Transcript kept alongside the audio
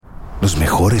Los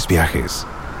mejores viajes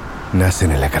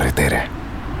nacen en la carretera,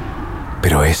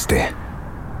 pero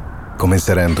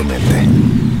comenzará en tu mente.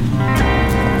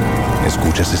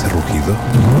 ¿Escuchas ese rugido?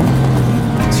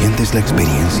 ¿Sientes la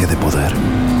experiencia de poder?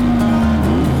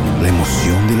 ¿La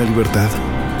emoción de la libertad?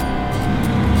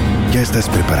 Ya estás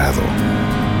preparado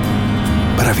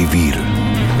para vivir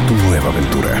tu nueva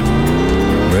aventura.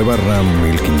 Nueva Ram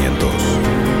 1500.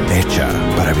 Hecha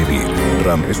para vivir.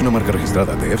 Ram es una marca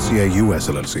registrada de FCI US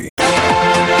LLC.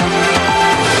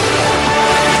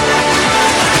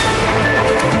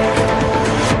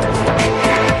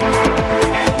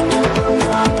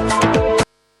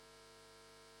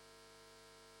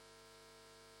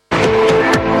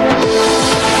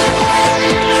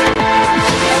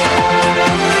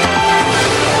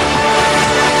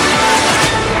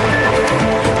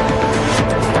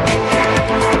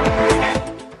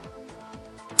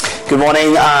 Good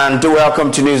morning and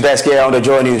welcome to News Desk here on the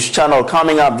Joy News channel.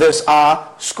 Coming up this hour,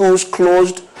 schools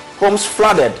closed, homes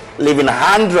flooded, leaving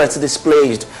hundreds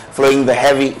displaced following the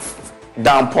heavy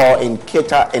downpour in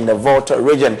Keta in the Volta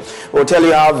region. We'll tell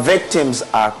you how victims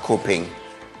are coping.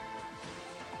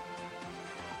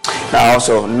 Now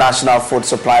also, National Food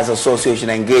Suppliers Association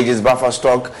engages buffer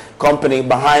stock company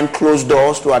behind closed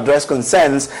doors to address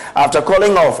concerns after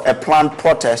calling off a planned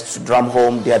protest to drum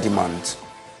home their demands.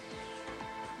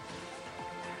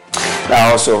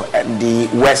 Now also, the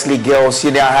Wesley Girls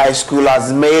Senior High School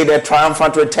has made a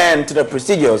triumphant return to the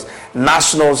prestigious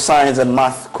National Science and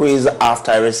Math Quiz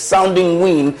after a resounding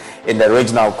win in the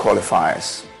regional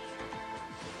qualifiers.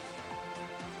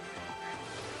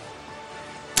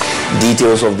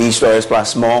 Details of these stories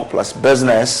plus more, plus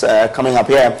business coming up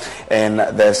here in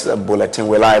this bulletin.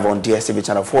 We're live on DSTV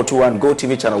channel 421,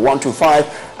 GoTV channel 125,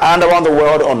 and around the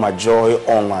world on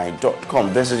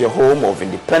myjoyonline.com. This is your home of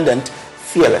independent,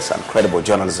 fearless and credible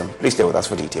journalism. Please stay with us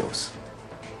for details.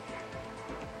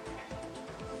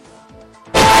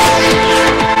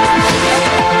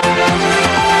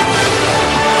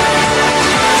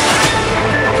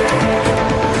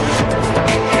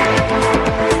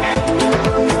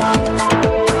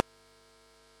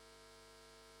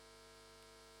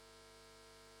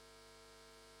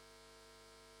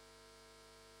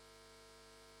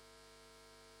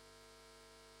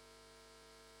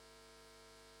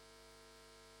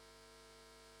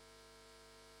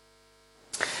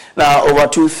 Now, over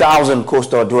 2,000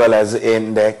 coastal dwellers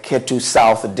in the Ketu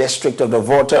South district of the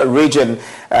Volta region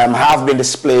have been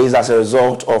displaced as a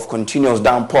result of continuous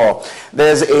downpour.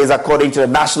 This is according to the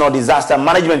National Disaster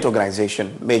Management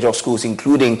Organization. Major schools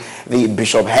including the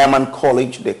Bishop Herman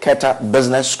College, the Keta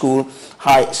Business School,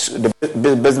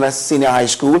 the Business Senior High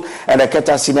School, and the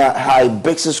Keta Senior High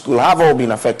Basic School have all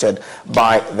been affected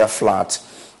by the floods.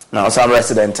 Now, some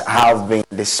residents have been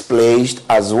displaced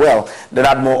as well. The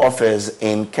NADMO office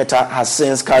in Keta has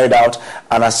since carried out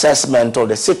an assessment of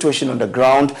the situation on the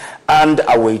ground and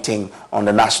awaiting on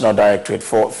the National Directorate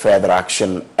for further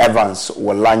action. Evans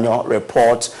Walanyo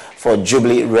reports for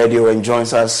Jubilee Radio and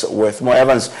joins us with more.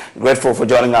 Evans, grateful for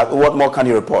joining us. What more can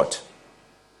you report?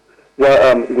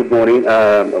 Well, good morning.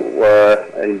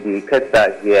 In the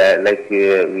Keta here, like we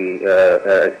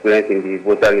experienced in the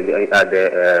Volta at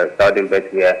the southern belt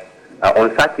here,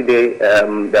 on Saturday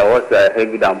there was a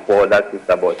heavy downpour that took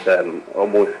about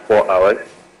almost 4 hours,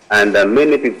 and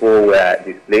many people were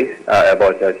displaced.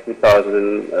 About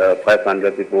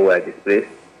 2,500 people were displaced.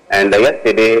 And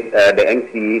yesterday, the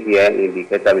MCE here in the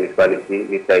Keta municipality,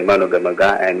 Mr. Emmanuel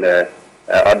Gamaga, and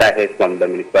other heads from the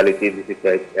municipality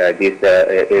visited these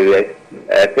areas.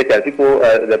 Especially people,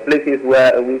 the places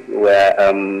which were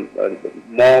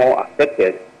more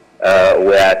affected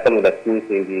were some of the schools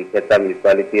in the Keta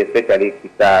municipality, especially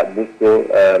Kita Busto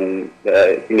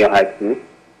Senior High School.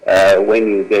 When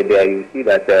you get there, you see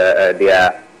that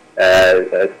there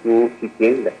are school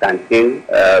kitchen, the canteen,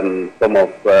 some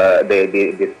of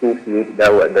the school food,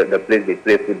 the place they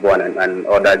play football and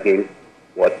other games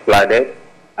was flooded.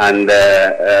 And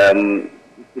girls'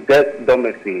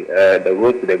 dormitory, the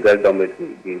road to the girls'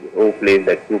 dormitory, the whole place,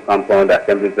 the school compound, the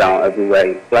assembly ground, everywhere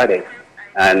is flooded.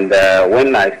 And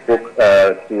when I spoke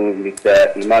to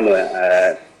Mr.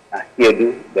 Emmanuel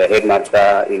Asiedu, the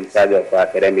headmaster in charge of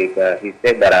academic, he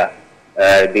said that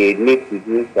they need to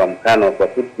do some kind of a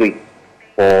footbridge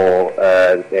for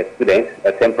the students,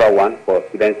 a temporary one for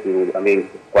students to,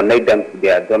 connect them to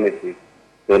their dormitories.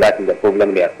 So that is the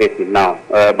problem they are facing now.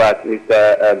 But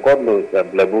Mr. Godnos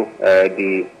Blebu,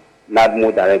 the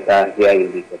NADMO director here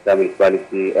in the Keta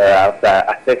municipality, after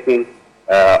assessing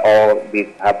all this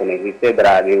happening, he said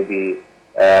that they will be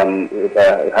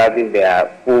having their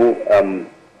full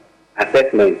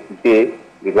assessment today,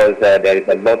 because there is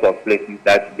a lot of places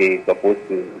that they are supposed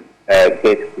to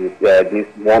get to this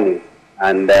morning.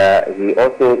 And he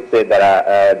also said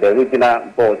that the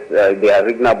regional boss, their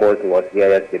regional boss was here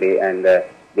yesterday, and they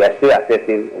are still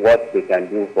assessing what they can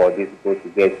do for these people to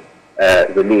get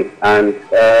relief. And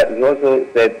he also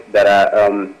said that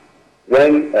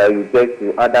when you get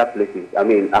to other places, I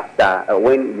mean, after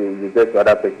when you get to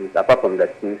other places, apart from the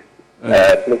schools,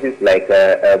 places like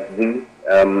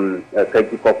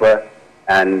Kaji Copper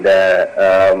and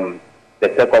the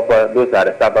Sekofa, those are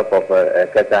the suburbs of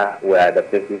Keta, where the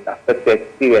places affected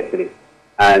seriously.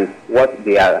 And what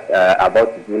they are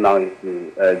about to do now is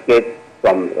to get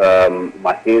some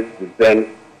machines to drain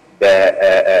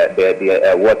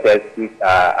the waters which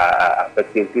are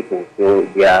affecting people. So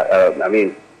they are,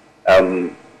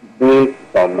 doing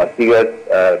some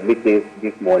serious meetings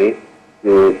this morning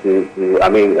to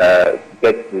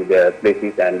get to the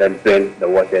places and then drain the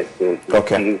waters to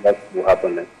see what will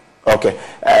happen next. Okay,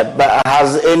 but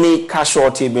has any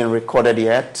casualty been recorded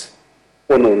yet?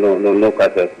 Oh, no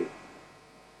casualty.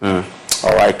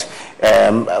 All right.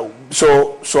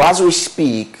 So as we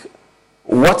speak,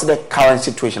 what's the current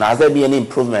situation? Has there been any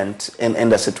improvement in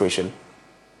the situation?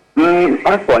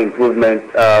 As for improvement,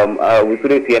 we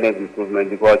couldn't see any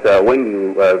improvement because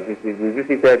when we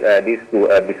visited this school,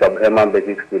 Bishop Herman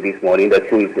Basic School this morning, the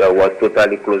school was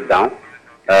totally closed down.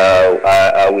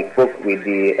 We spoke with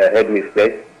the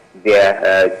headmistress.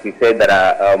 There, she said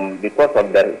that because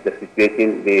of the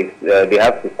situation, they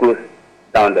have to close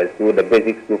down the school, the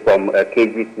basic school from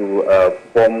KG to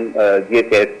Form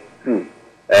GSS 2.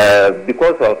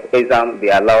 Because of exam, they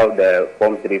allow the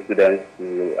Form 3 students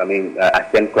to,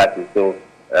 attend classes. So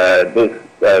those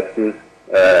schools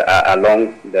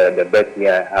along the belt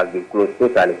here have been closed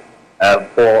totally.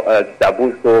 For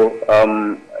Tabuso,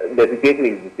 the situation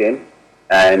is the same,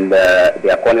 and they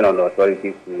are calling on the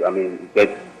authorities to,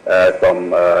 get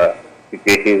some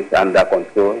situations under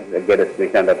control, get the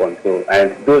situation under control.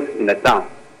 And those in the town,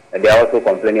 they are also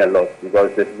complaining a lot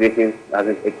because the situation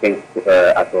hasn't changed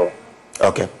at all.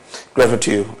 Okay. Grateful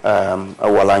to you,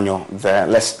 Awalanyo there.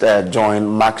 Let's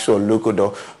join Maxwell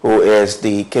Lukudo, who is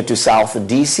the Ketu South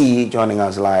DC, joining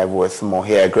us live with more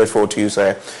here. Grateful to you,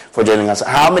 sir, for joining us.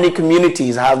 How many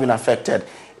communities have been affected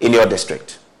in your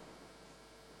district?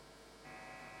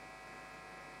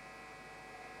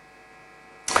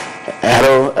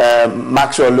 Hello,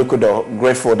 Maxwell Lukudo.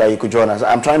 Grateful that you could join us.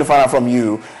 I'm trying to find out from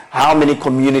you how many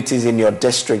communities in your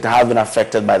district have been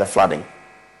affected by the flooding.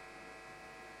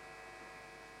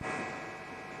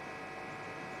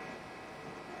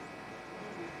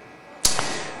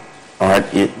 All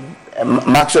right,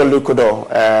 Maxwell Lukudo,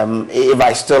 if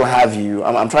I still have you,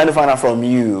 I'm trying to find out from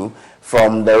you,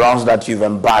 from the rounds that you've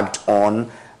embarked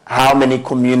on, how many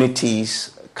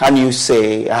communities can you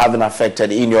say have been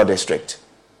affected in your district?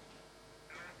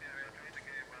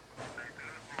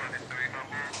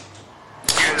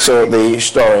 So the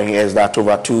story is that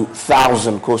over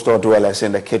 2,000 coastal dwellers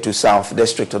in the Ketu South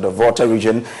district of the Volta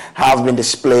region have been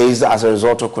displaced as a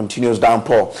result of continuous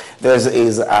downpour. This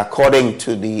is according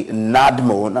to the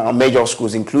NADMO, now major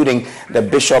schools including the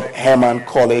Bishop Herman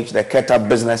College, the Keta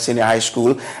Business Senior High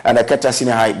School, and the Keta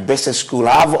Senior High Business School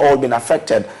have all been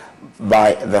affected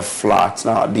by the floods.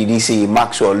 Now, DDC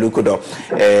Maxwell Lukudo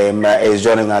is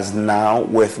joining us now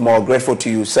with more. Grateful to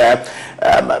you, sir.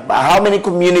 How many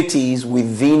communities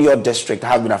within your district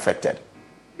have been affected?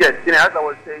 Yes, as I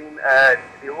was saying,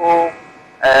 the whole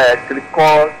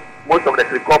Krikor, most of the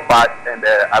Krikor part and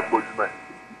the Agbozman.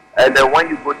 And when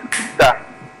you go to Kista,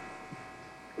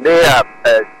 they are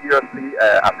seriously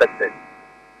affected.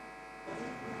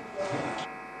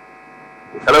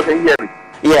 Hello, can you hear me?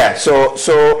 Yeah, so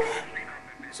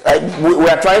we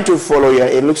are trying to follow you.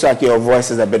 It looks like your voice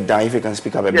is a bit down. If you can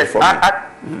speak up a bit for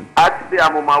me. Actually,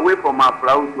 I'm on my way from my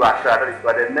flower to Accra,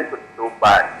 but the network is so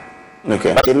bad.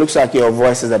 Okay. It looks like your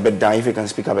voice is a bit down. If you can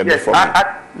speak up a bit for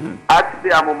me.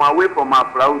 Actually, I'm on my way from my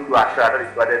flower to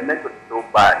Accra, but the network is so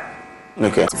bad.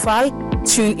 Okay. Spotify,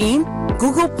 TuneIn,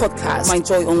 Google Podcasts, My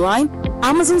Joy Online,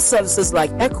 Amazon services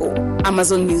like Echo,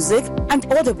 Amazon Music, and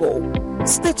Audible,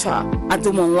 Stitcher,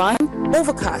 Adom Online,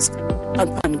 Overcast,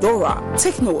 and Pandora.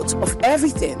 Take note of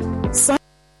everything.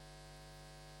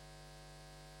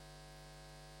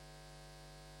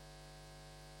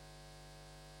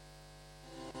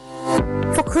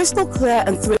 For crystal clear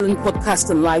and thrilling podcasts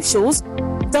and live shows,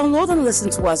 download and listen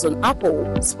to us on Apple,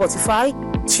 Spotify,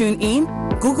 TuneIn,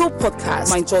 Google Podcasts,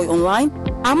 My Joy Online,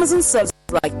 Amazon services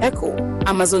like Echo,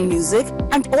 Amazon Music,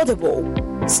 and Audible,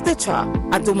 Stitcher,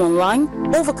 Adom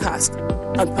Online, Overcast,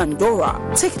 and Pandora.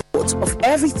 Take note of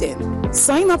everything.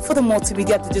 Sign up for the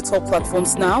multimedia digital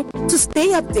platforms now to stay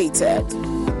updated.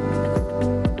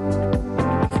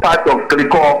 part of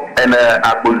Kriko and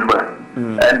Agbozuma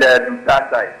and the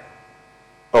that side.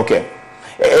 Okay.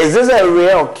 Is this a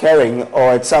rare occurring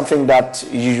or it's something that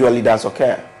usually does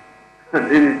occur?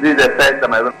 This is the first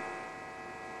time I went.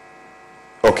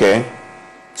 Okay.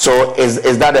 So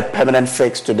is that a permanent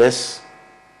fix to this?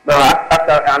 No,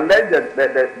 unless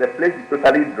the place is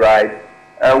totally dry,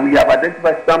 we have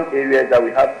identified some areas that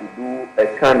we have to do a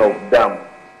kind of dam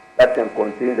that can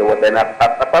contain the water. And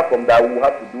apart from that, we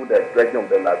have to do the dredging of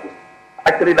the lagoon.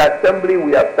 Actually, the assembly,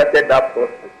 we have started that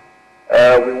process.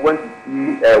 We went to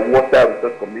see Water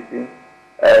Resource Commission.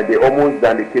 They almost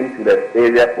done. They came to the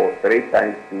area for 3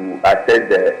 times to assess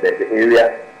the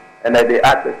area. And they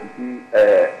asked us to see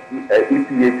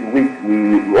EPA, which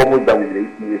we almost done with the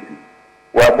EPA.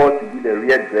 We're about to do the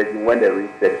real dredging when the rain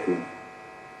sets in.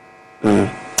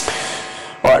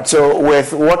 All right, so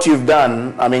with what you've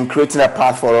done, I mean, creating a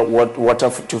path for water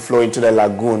to flow into the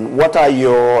lagoon, what are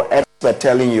your experts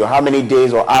telling you? How many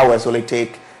days or hours will it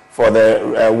take for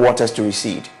the waters to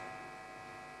recede?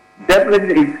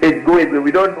 Definitely, it's going.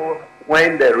 We don't know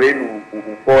when the rain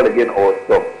will fall again or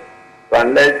stop. So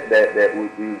unless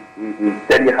we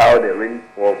study how the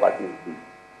rainfall pattern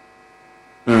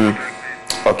will be.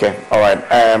 Okay, all right.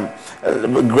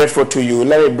 Grateful to you.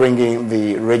 Let me bring in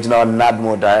the regional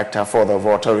NADMO director for the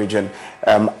Volta region,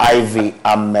 Ivy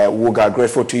Wuga.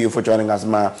 Grateful to you for joining us,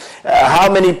 Ma. How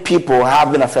many people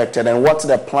have been affected and what's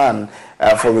the plan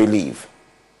for relief?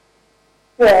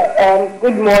 Yeah,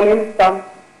 good morning, Sam,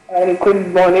 and good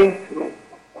morning to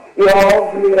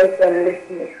your viewers and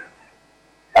listeners.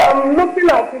 Looking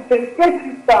at it in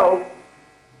Ketu South,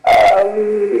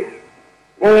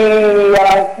 we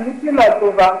are looking at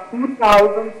over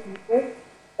 2,000 people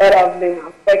that have been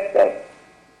affected.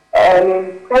 And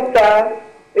in Qatar,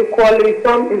 equally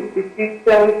some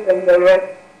institutions and the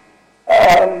rest.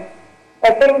 I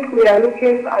think we are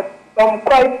looking at some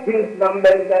quite big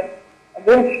numbers that I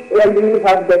don't really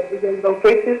have the figures of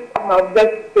cases. I have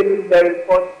just finished the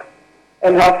report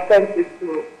and have sent it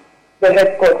to the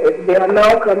headquarters. They are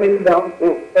now coming down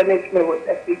to furnish me with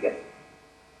the figures.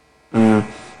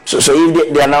 So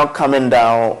if they are now coming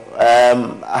down,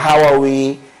 how are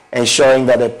we ensuring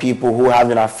that the people who have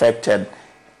been affected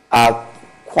are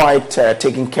quite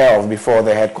taken care of before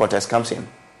the headquarters comes in?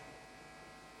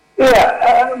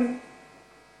 Yeah,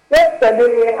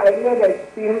 yesterday I made a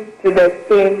team to the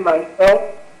scene myself,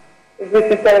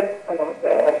 visited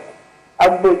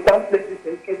Agbo, some places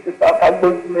in cases of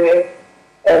Agbo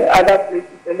and other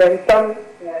places, and then some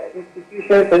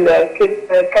institutions in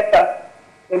the Qatar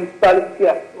municipality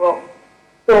as well.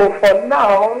 So for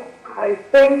now, I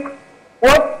think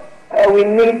what we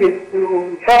need is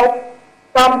to help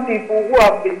some people who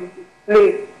have been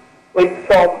displaced with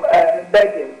some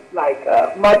bedding, like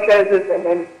mattresses and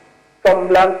then some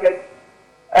blankets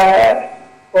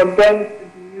for them to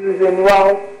be using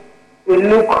while we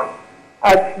look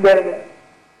at the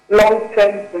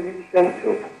long-term solution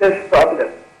to this problem.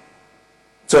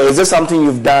 So is this something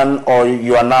you've done or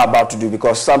you are now about to do?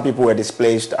 Because some people were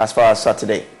displaced as far as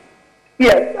Saturday.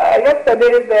 Yes,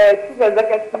 yesterday the chief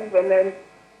executive and then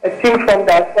a team from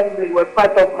the assembly were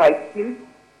part of my team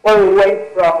when we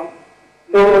went round.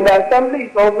 So the assembly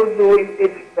is also doing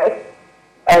its best,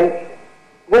 and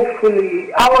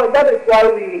hopefully, that is why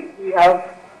we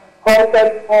have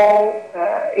halted all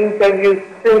interviews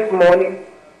since morning,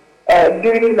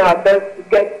 doing our best to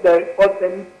get the report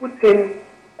and put in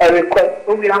a request.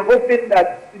 So we are hoping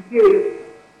that today,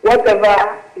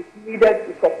 whatever is needed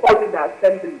to support the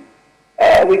assembly,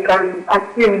 we can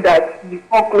assume that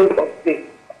before close of day.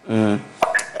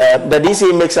 The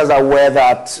DC makes us aware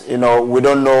that we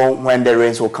don't know when the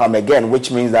rains will come again,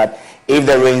 which means that if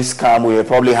the rains come, we will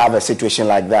probably have a situation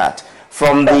like that.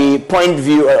 From the point of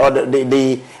view or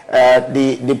the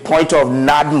point of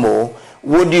NADMO,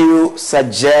 would you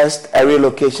suggest a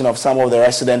relocation of some of the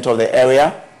residents of the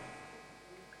area?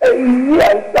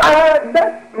 Yes,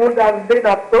 that would have been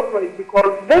appropriate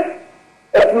because this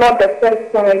is not the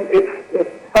first time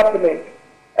it's happening.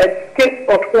 It keeps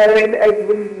occurring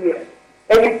every year.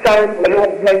 Anytime we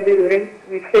have heavy rains,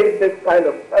 we face this kind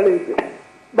of challenges.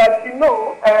 But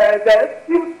there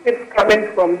still keeps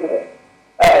coming from the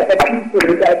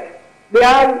people that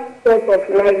their source of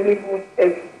livelihood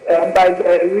is by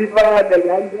the river, the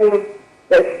lagoon,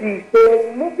 the sea.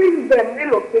 So moving them,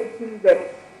 relocating them,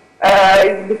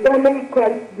 is becoming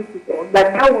quite difficult.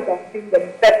 But that would have been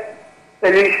the best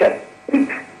solution.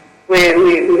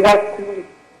 We have to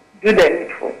do the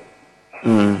needful.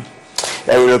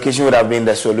 A relocation would have been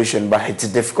the solution, but it's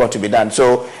difficult to be done.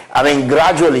 So,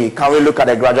 gradually, can we look at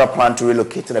a gradual plan to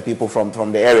relocate the people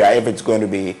from the area if it's going to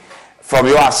be, from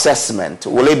your assessment,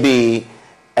 will it be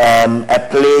a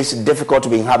place difficult to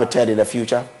be inhabited in the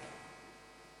future?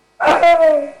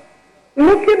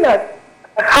 Looking at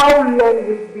how long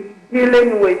we've been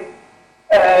dealing with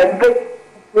this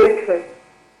situation,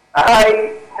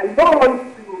 I don't want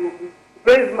to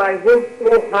raise my hopes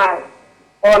so high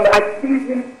on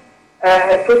achieving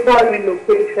total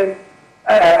relocation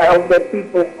of the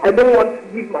people. I don't want to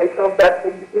give myself that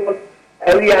hope because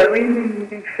we are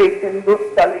really facing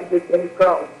those challenges on the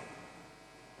ground.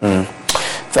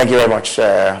 Thank you very much.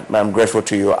 I'm grateful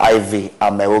to you. Ivy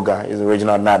Ameoga is the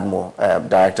Regional NADMO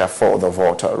Director for the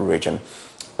Volta region.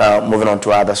 Now, moving on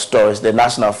to other stories, the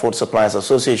National Food Suppliers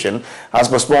Association has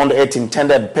postponed its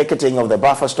intended picketing of the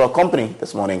buffer stock company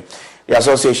this morning. The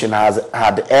association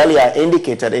had earlier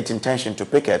indicated its intention to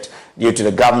picket due to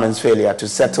the government's failure to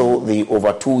settle the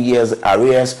over 2 years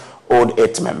arrears owed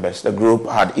its members. The group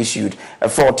had issued a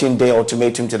 14-day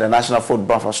ultimatum to the National Food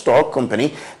Buffer Stock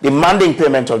Company demanding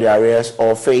payment of the arrears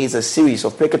or face a series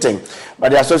of picketing.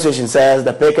 But the association says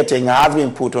the picketing has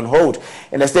been put on hold.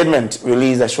 In a statement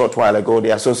released a short while ago,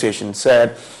 the association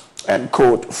said, and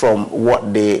quote from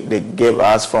what they gave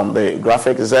us from the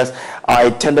graphic, it says, I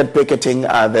attended picketing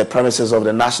at the premises of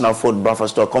the National Food Buffer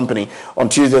Stock Company on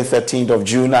Tuesday, 13th of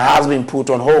June, has been put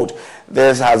on hold.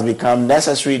 This has become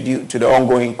necessary due to the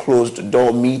ongoing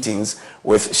closed-door meetings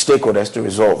with stakeholders to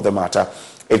resolve the matter.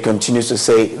 It continues to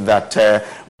say that...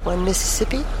 One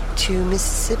Mississippi, two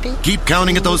Mississippi. Keep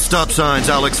counting at those stop signs,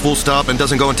 Alex. Full stop and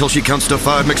doesn't go until she counts to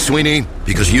 5, McSweeney.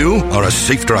 Because you are a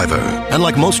safe driver. And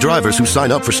like most drivers who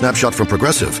sign up for Snapshot from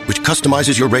Progressive, which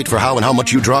customizes your rate for how and how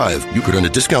much you drive, you could earn a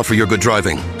discount for your good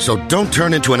driving. So don't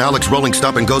turn into an Alex rolling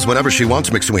stop and goes whenever she wants,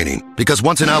 McSweeney. Because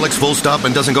once an Alex full stop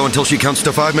and doesn't go until she counts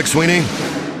to 5,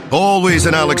 McSweeney, always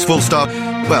an Alex full stop.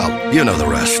 Well, you know the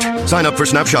rest. Sign up for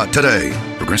Snapshot today.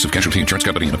 Progressive Casualty Insurance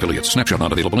Company and affiliates. Snapshot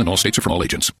not available in all states or from all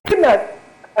agents. Looking at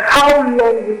how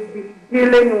long we've been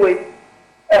dealing with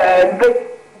this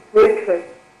situation,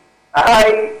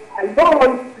 I don't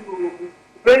want to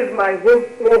raise my hopes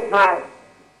so high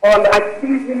on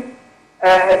achieving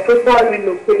total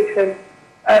relocation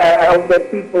of the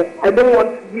people. I don't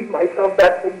want to give myself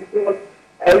that hope because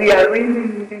we are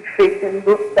really facing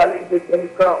those challenges on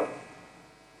the ground.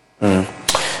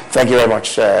 Thank you very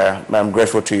much. I'm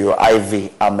grateful to you.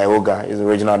 Ivy Ameoga is the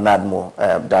Regional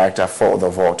NADMO Director for the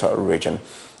Volta region.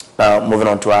 Now, moving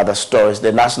on to other stories,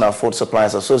 the National Food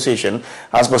Suppliers Association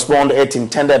has postponed its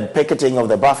intended picketing of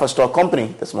the buffer stock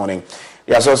company this morning.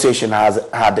 The association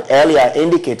had earlier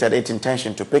indicated its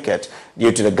intention to picket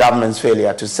due to the government's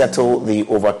failure to settle the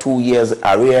over 2 years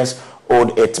arrears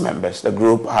owed its members. The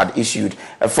group had issued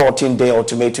a 14-day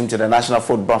ultimatum to the National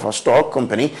Food Buffer Stock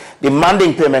Company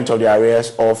demanding payment of the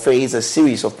arrears or face a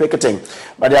series of picketing.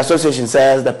 But the association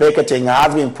says the picketing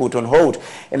has been put on hold.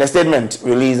 In a statement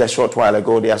released a short while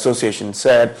ago, the association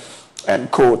said,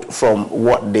 and quote from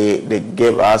what they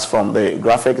gave us from the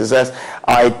graphic, it says,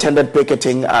 I attended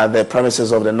picketing at the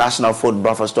premises of the National Food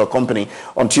Buffer Stock Company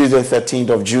on Tuesday, 13th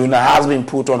of June, has been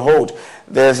put on hold.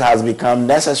 This has become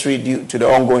necessary due to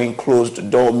the ongoing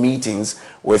closed-door meetings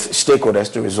with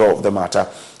stakeholders to resolve the matter.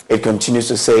 It continues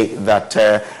to say that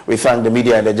we thank the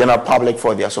media and the general public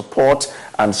for their support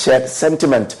and shared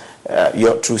sentiment.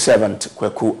 Your true servant,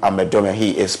 Kweku Amedome,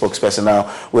 he is spokesperson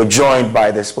now. We're joined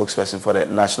by the spokesperson for the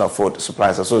National Food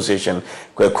Suppliers Association,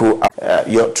 Kweku.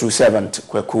 Your true servant,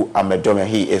 Kweku Amedome,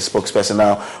 he is spokesperson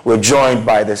now. We're joined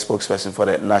by the spokesperson for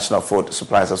the National Food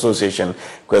Suppliers Association,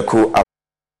 Kweku.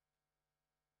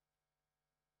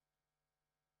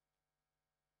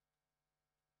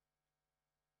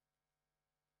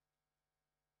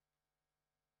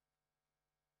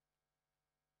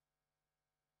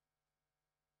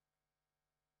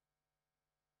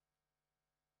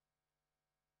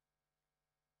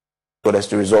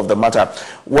 To resolve the matter.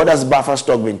 What has buffer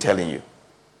stock been telling you?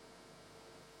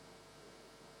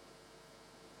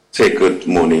 Say good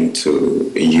morning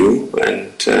to you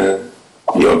and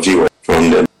your viewers from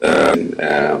the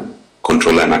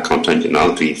Controller and Accountant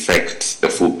General to effect the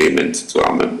full payment to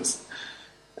our members.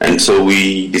 And so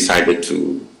we decided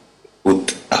to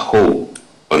put a hold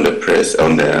on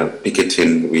the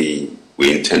picketing we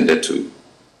intended to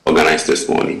organize this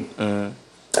morning.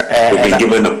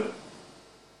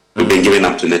 We've been given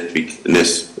up to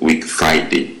next week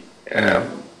Friday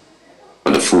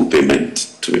for the full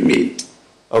payment to be made.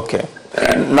 Okay.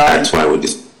 Now, that's why we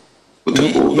just put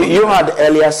a hold on. You had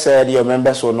earlier said your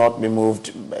members will not be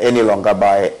moved any longer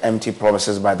by empty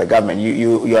promises by the government.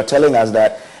 You are telling us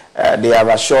that they have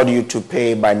assured you to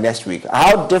pay by next week.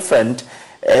 How different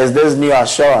is this new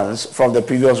assurance from the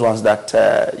previous ones that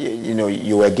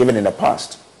you were given in the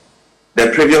past? The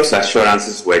previous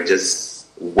assurances were just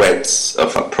words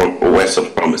of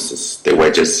promises. They were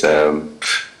just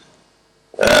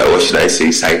what should I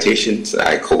say, citations,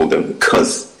 I call them,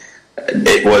 because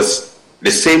it was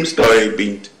the same story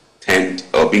being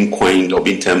coined or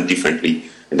being termed differently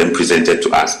and then presented to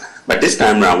us. But this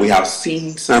time around, we have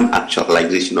seen some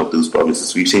actualization of those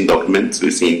promises. We've seen documents,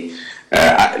 we've seen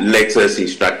letters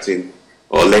instructing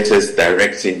or letters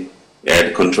directing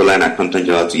the Controller and Accountant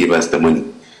General to give us the money.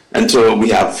 And so we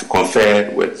have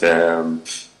conferred with the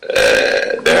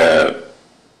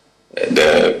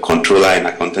Controller and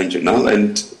Accountant General,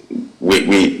 and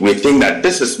we think that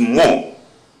this is more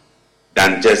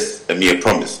than just a mere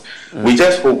promise. We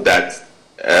just hope that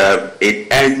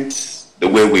it ends the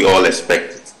way we all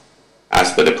expect it,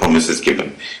 as per the promises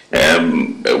given.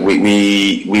 We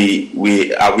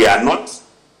are not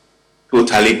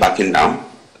totally backing down,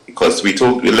 because we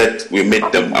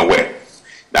made them aware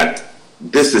that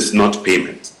this is not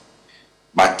payment.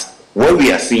 But what we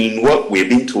are seeing, what we're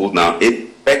being told now, is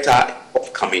better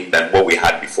upcoming than what we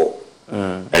had before.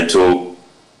 And so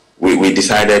we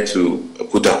decided to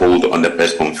put a hold on the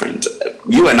press conference.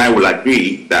 You and I will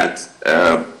agree that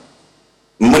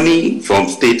money from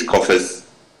state coffers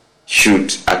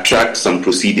should attract some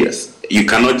procedures. You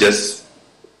cannot just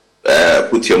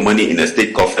put your money in a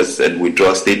state coffers and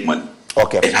withdraw state money.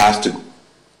 Okay. It has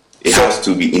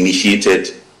to be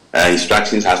initiated,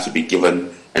 instructions has to be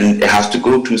given, and it has to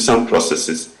go through some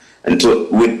processes. And so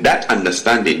with that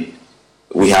understanding,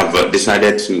 we have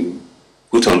decided to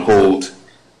put on hold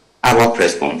our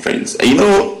press conference. You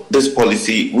know, this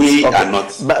policy, we are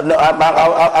not... But no,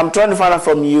 I'm trying to find out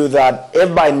from you that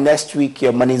if by next week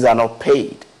your monies are not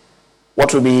paid,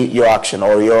 what will be your action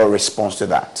or your response to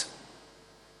that?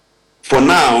 For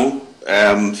now,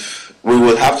 we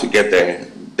will have to get there.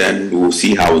 Then we will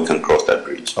see how we can cross that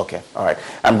bridge. Okay, all right.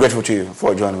 I'm grateful to you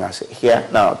for joining us here.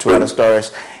 Now, to other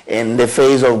stories. In the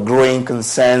face of growing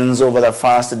concerns over the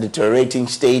fast deteriorating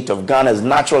state of Ghana's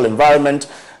natural environment,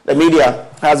 the media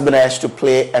has been urged to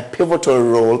play a pivotal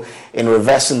role in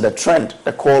reversing the trend.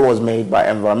 The call was made by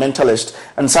environmentalists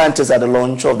and scientists at the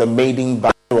launch of the maiden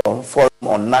biannual Forum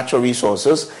on Natural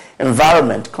Resources,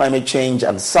 Environment, Climate Change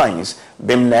and Science,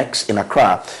 BIMNEX, in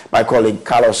Accra. My colleague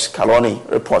Carlos Caloni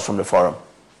reports from the forum.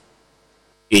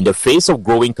 In the face of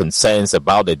growing concerns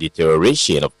about the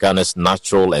deterioration of Ghana's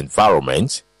natural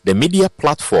environment, the media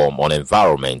platform on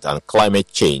environment and climate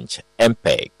change,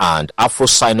 MPEG, and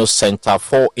Afro-Sino Center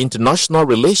for International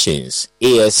Relations,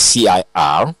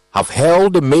 ASCIR, have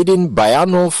held the maiden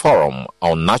biannual forum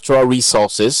on natural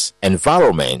resources,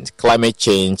 environment, climate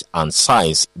change, and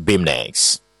science,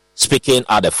 BIMNEX. Speaking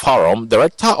at the forum,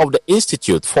 Director of the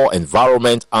Institute for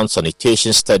Environment and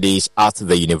Sanitation Studies at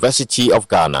the University of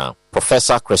Ghana,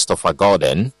 Professor Christopher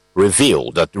Gordon,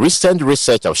 revealed that recent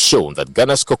research has shown that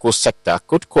Ghana's cocoa sector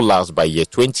could collapse by year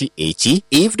 2080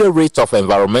 if the rate of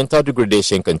environmental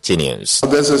degradation continues.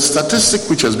 There's a statistic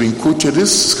which has been quoted.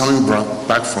 This is coming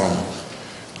back from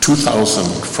 2000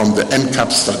 from the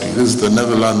NCAP study. This is the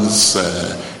Netherlands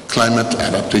Climate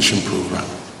Adaptation Program.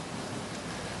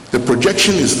 The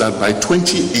projection is that by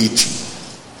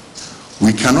 2080,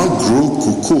 we cannot grow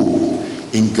cocoa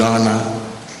in Ghana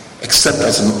except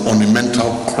as an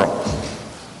ornamental crop,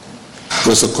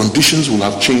 because the conditions will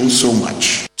have changed so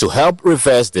much. To help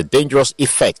reverse the dangerous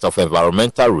effect of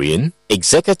environmental ruin,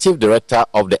 Executive Director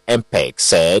of the MPEG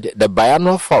said the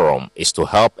biannual forum is to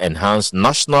help enhance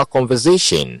national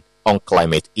conversation on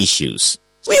climate issues.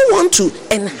 We want to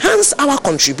enhance our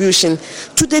contribution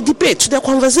to the debate, to the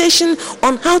conversation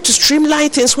on how to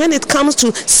streamline things when it comes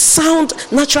to sound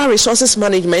natural resources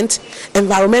management,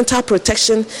 environmental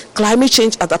protection, climate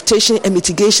change adaptation and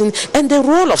mitigation, and the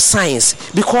role of science.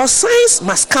 Because science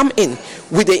must come in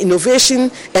with the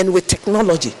innovation and with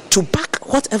technology to back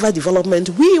whatever development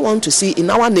we want to see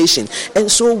in our nation.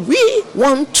 And so we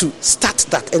want to start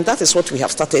that, and that is what we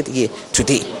have started here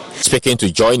today. Speaking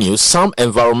to Joy News, some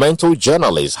environmental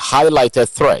journalists highlighted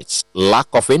threats, lack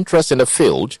of interest in the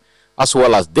field, as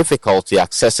well as difficulty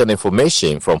accessing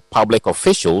information from public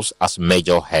officials as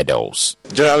major hurdles.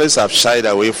 Journalists have shied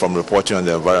away from reporting on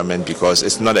the environment because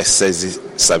it's not a sexy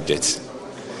subject.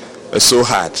 It's so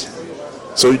hard.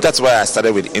 So that's why I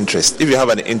started with interest. If you have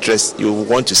an interest, you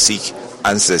want to seek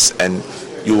answers and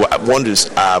you want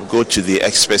to go to the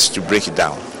experts to break it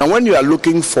down. And when you are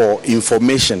looking for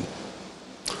information,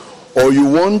 or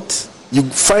you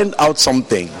find out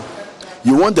something,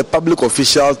 you want the public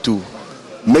official to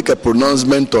make a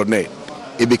pronouncement on it,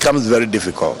 it becomes very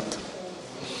difficult.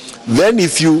 Then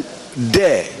if you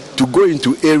dare to go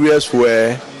into areas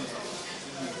where,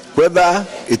 whether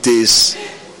it is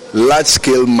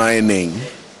large-scale mining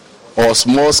or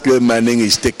small-scale mining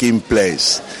is taking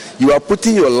place, you are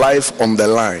putting your life on the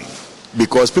line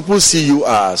because people see you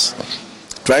as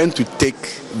trying to take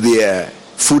their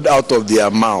food out of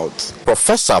their mouth.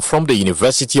 Professor from the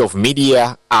University of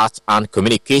Media, Art and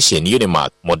Communication, UNIMAC,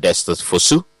 Modestus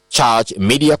Fosu, charged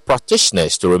media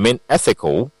practitioners to remain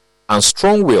ethical and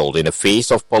strong-willed in the face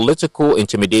of political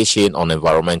intimidation on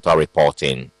environmental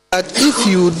reporting. But if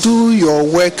you do your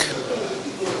work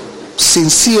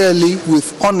sincerely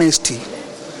with honesty,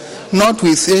 not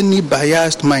with any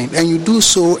biased mind, and you do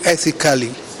so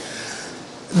ethically,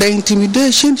 the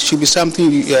intimidation should be something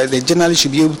the journalist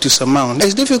should be able to surmount.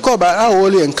 It's difficult, but I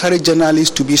only encourage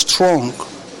journalists to be strong,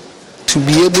 to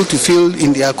be able to feel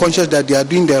in their conscience that they are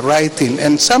doing the right thing.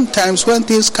 And sometimes when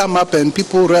things come up and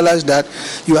people realize that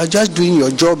you are just doing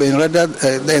your job and rather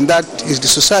than that is the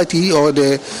society or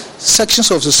the sections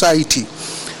of society,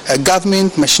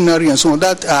 government, machinery and so on,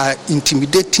 that are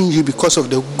intimidating you because of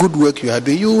the good work you are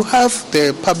doing, you have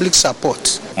the public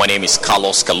support. My name is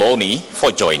Carlos Caloni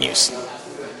for Joy News.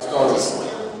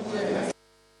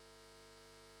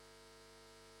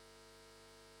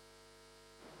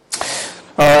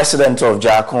 Residents of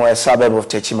Jakon, a suburb of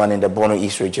Techiman in the Bono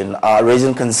East region, are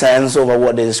raising concerns over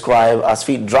what they describe as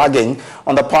feet dragging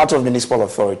on the part of municipal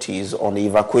authorities on the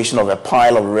evacuation of a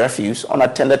pile of refuse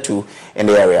unattended to in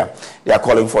the area. They are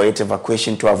calling for its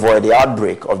evacuation to avoid the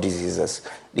outbreak of diseases.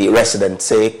 The residents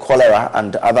say cholera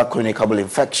and other communicable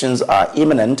infections are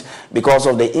imminent because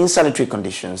of the insanitary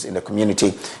conditions in the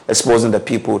community, exposing the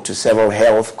people to several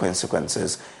health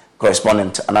consequences.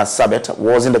 Correspondent Anas Sabet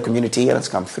was in the community and has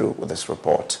come through with this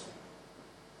report.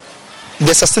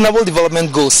 The Sustainable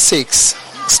Development Goal 6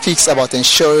 speaks about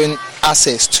ensuring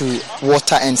access to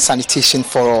water and sanitation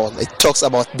for all. It talks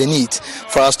about the need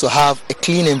for us to have a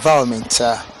clean environment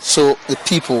so the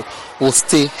people will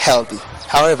stay healthy.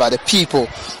 However, the people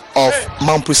of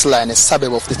Mount Priscilla and a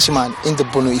suburb of the Chiman in the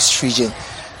Bono East region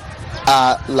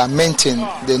are lamenting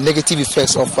the negative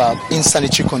effects of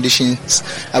insanitary conditions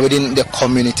within the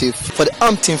community. For the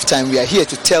umpteenth time, we are here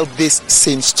to tell this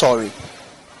same story.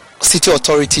 City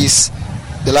authorities,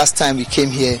 the last time we came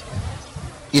here,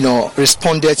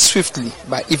 responded swiftly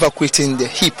by evacuating the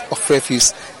heap of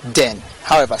refuse then.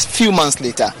 However, a few months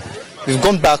later, we've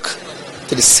gone back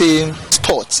to the same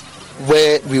spot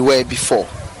where we were before.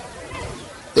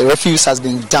 The refuse has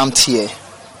been dumped here,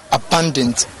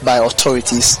 abandoned by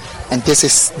authorities, and this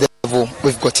is the level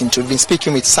we've got into. We've been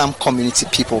speaking with some community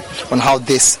people on how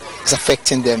this is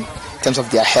affecting them in terms of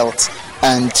their health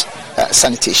and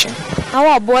sanitation.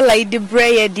 This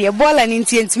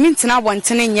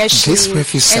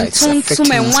refuse site is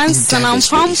affecting us in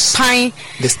diverse ways.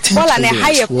 The stench level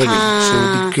is worrying, so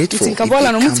we'll be grateful if they come to our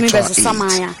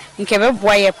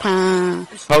aid.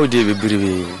 How do we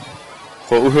believe?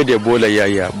 Who heard the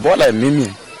Bola Mimi?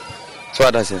 So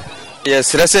what I say?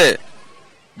 Yes, I say,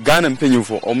 Ghana and Penny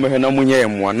for Omehenamunia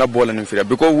and one, not Bola and Fira,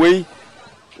 because we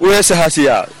say,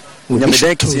 Hasia. We wish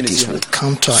authorities would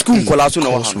come to our aid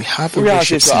because we have a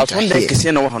worship center here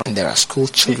and there are school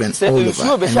children all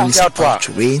over, and when it's about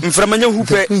to rain,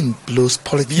 the wind blows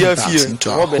polythene bags into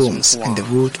our homes and the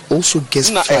road also gets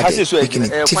flooded, making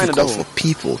it difficult for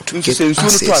people to get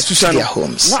access to their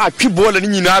homes.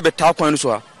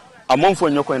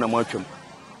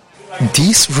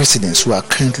 These residents who are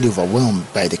currently overwhelmed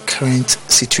by the current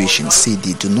situation say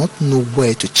they do not know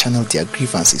where to channel their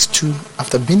grievances to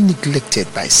after being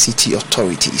neglected by city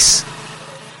authorities.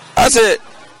 I say,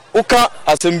 Oka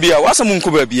Asembia, what's a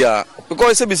Munkubia?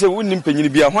 Because I say, we didn't penny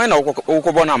be a wine or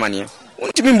Okobona money.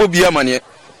 What do you mean, Bobia money?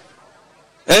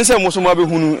 And some Mosumabi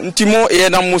Timo,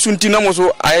 Edam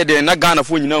Mosuntinamo, I had a Ghana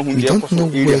for you know who don't know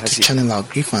where to channel our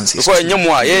grievances. Happy you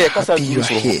are here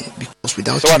because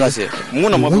without you, we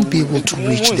won't be able to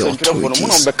reach the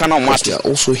authorities because they are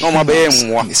also humans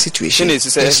and the situation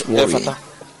is worrying.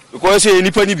 Because you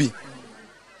need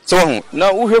so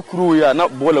now we have crew, you are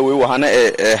not boil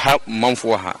away a half month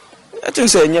for her. I think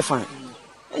say, you're fine.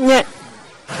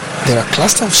 There are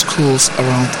clusters of schools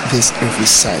around this refuse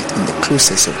site, and the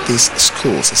closest of these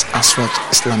schools is Aswad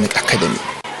Islamic Academy.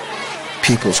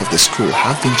 Pupils of the school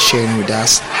have been sharing with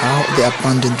us how the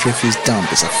abandoned refuse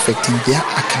dump is affecting their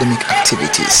academic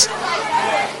activities.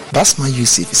 Basma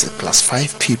Yusuf is a class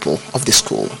 5 pupil of the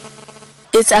school.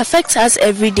 It affects us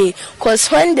every day because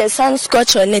when the sun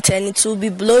scorches on it and it will be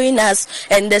blowing us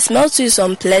and the smell too is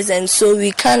unpleasant, so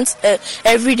we can't,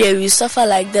 every day we suffer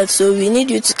like that, so we need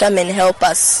you to come and help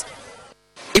us.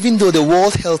 Even though the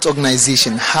World Health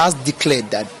Organization has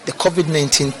declared that the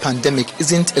COVID-19 pandemic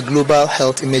isn't a global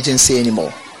health emergency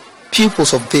anymore,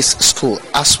 pupils of this school,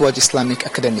 Aswad Islamic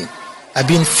Academy, are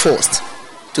being forced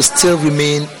to still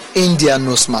remain in their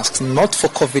nose masks, not for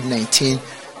COVID-19,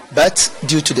 but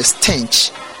due to the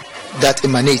stench that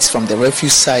emanates from the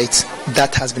refuse site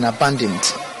that has been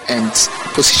abandoned and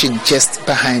positioned just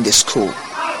behind the school.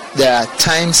 There are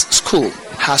times school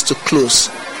has to close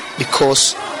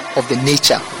because of the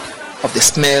nature of the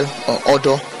smell or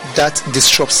odor that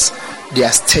disrupts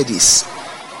their studies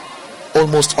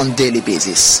almost on daily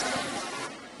basis.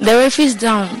 The refuse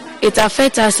down, it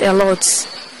affects us a lot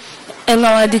in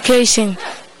our education.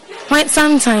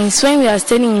 Sometimes when we are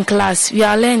studying in class, we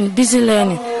are busy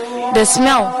learning. The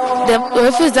smell, the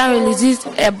refuse down releases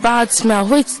a bad smell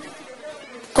which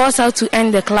causes us to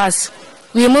end the class.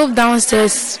 We move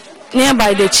downstairs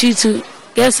nearby the tree to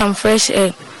get some fresh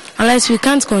air, unless we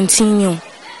can't continue.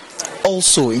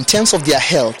 Also, in terms of their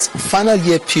health, final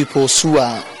year pupils who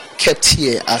are kept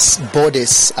here as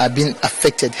boarders are being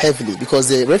affected heavily because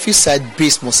the refuse site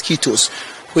breeds mosquitoes,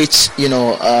 which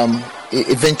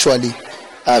eventually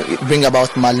bring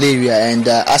about malaria. And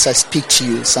as I speak to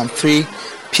you, some 3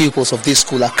 pupils of this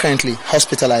school are currently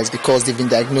hospitalized because they've been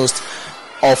diagnosed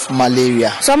of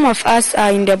malaria. Some of us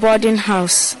are in the boarding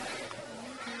house,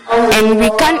 and we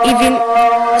can't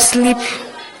even sleep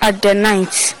at the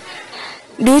night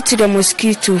due to the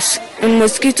mosquitoes. And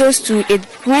mosquitoes too,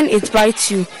 when it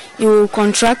bites you, you will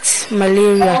contract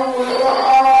malaria.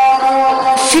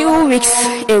 Few weeks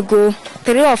ago,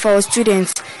 3 of our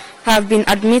students have been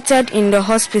admitted in the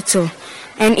hospital,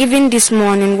 and even this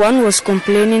morning one was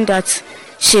complaining that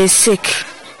she is sick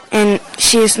and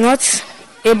she is not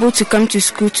able to come to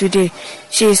school today.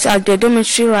 She is at the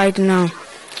dormitory right now.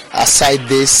 Aside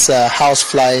this, house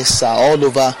flies are all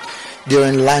over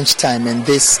during lunchtime, and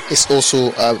this is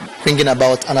also bringing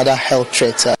about another health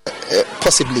threat,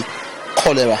 possibly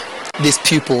cholera. These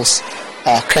pupils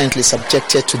are currently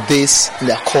subjected to this, and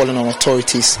they are calling on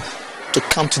authorities to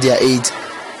come to their aid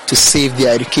to save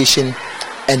their education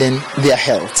and then their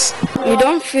health. We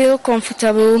don't feel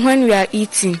comfortable when we are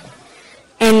eating,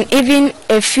 and even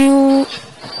a few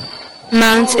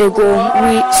months ago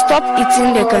we stopped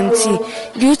eating the canteen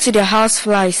due to the house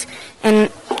flies.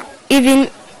 And even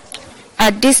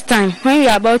at this time when we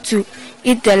are about to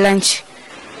eat the lunch,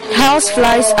 house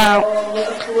flies are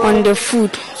on the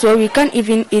food, so we can't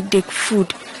even eat the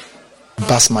food.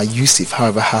 Basma Yusuf,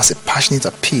 however, has a passionate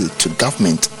appeal to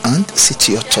government and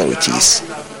city authorities.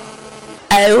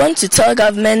 I want to tell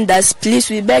government that please,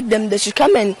 we beg them, they should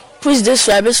come and push this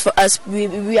rubbish for us.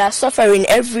 We are suffering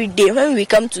every day when we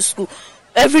come to school.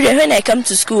 Every day when I come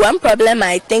to school, one problem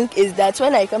I think is that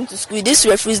when I come to school, this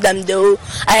refuse them,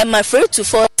 I am afraid to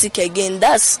fall sick again.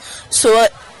 So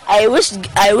I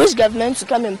wish government to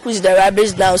come and push the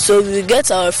rubbish down so we will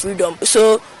get our freedom.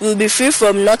 So we will be free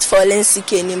from not falling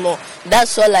sick anymore.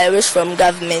 That's all I wish from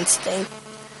government. Thank you.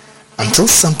 Until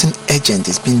something urgent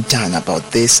is being done about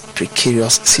this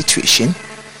precarious situation,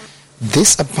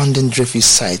 this abandoned refuse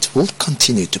site will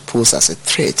continue to pose as a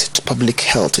threat to public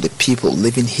health to the people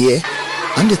living here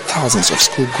and the thousands of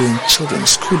school-going children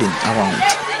schooling around.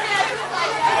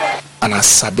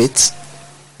 Anas Sabit,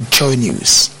 Joy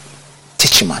News,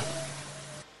 Tichiman.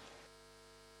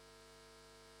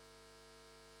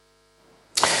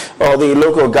 Well, the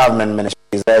local government ministry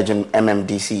is urging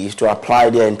MMDCs to apply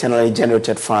their internally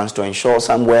generated funds to ensure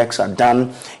some works are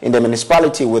done in the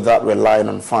municipality without relying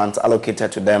on funds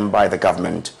allocated to them by the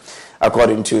government.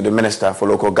 According to the Minister for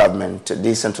Local Government,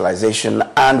 Decentralization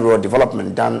and Rural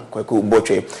Development, Dan Kweku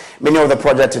Boche, many of the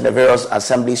projects in the various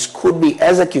assemblies could be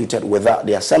executed without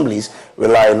the assemblies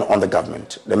relying on the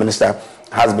government. The Minister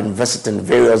has been visiting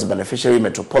various beneficiary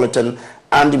metropolitan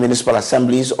and municipal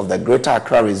assemblies of the Greater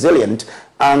Accra Resilient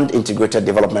and Integrated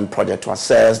Development Project to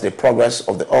assess the progress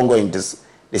of the ongoing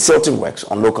desilting works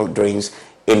on local drains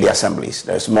in the assemblies.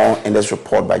 There is more in this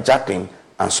report by Jacqueline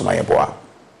and Sumaya Boa.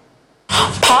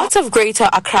 Part of Greater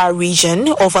Accra region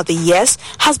over the years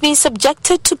has been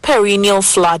subjected to perennial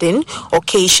flooding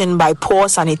occasioned by poor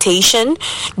sanitation,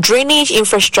 drainage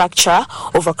infrastructure,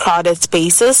 overcrowded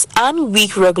spaces, and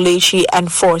weak regulatory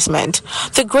enforcement.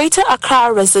 The Greater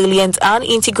Accra Resilient and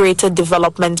Integrated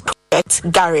Development Project,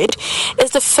 GARID,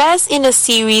 is the first in a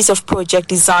series of projects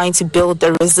designed to build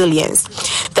the resilience.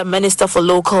 The Minister for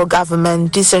Local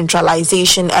Government,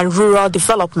 Decentralization and Rural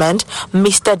Development,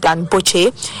 Mr. Dan Boche,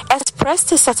 expressed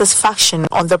his satisfaction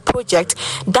on the project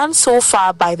done so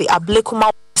far by the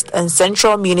Ablekuma West and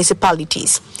Central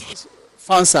municipalities.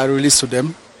 Funds are released to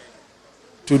them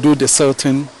to do the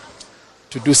silting,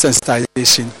 to do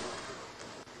sensitization,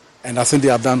 and I think they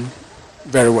have done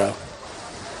very well.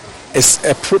 It's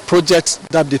a project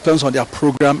that depends on their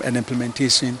program and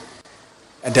implementation,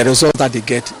 and the result that they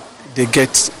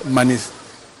get money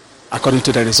according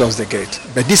to the results they get.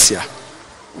 But this year,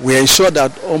 we ensure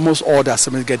that almost all the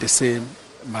assemblies get the same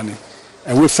money,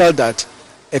 and we felt that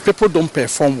if people don't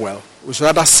perform well, we should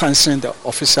rather sanction the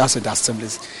officials in the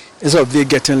assemblies instead of they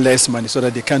getting less money so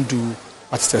that they can do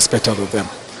what is expected of them.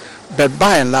 But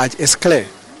by and large, it's clear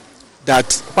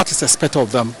that what is expected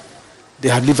of them, they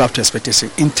have lived up to expectation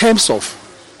in terms of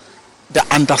the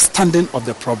understanding of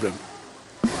the problem,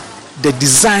 the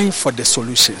design for the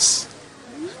solutions.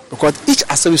 Because each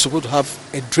assembly is supposed to have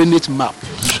a drainage map.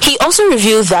 He also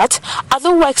revealed that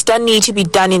other works that need to be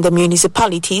done in the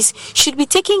municipalities should be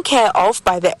taken care of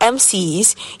by the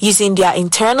MCs using their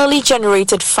internally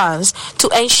generated funds to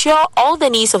ensure all the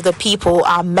needs of the people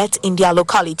are met in their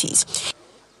localities.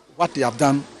 What they have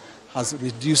done has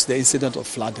reduced the incident of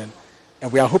flooding,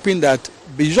 and we are hoping that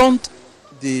beyond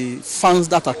the funds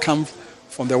that have come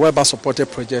from the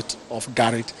Weber-supported project of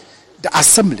Garrett, the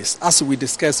assemblies, as we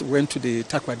discussed, went to the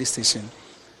Takoradi station,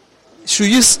 should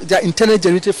use their internal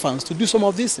generated funds to do some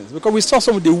of these things. Because we saw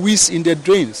some of the weeds in the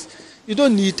drains. You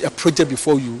don't need a project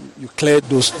before you clear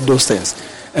those things.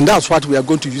 And that's what we are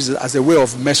going to use as a way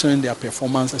of measuring their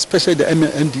performance, especially the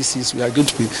NDCs. We are going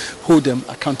to hold them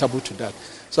accountable to that.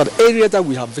 So the area that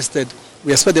we have visited,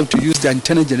 we expect them to use their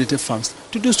internal generated funds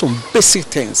to do some basic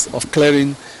things of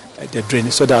clearing the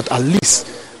drainage so that at least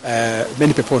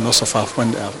many people will not suffer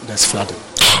when there's flooding.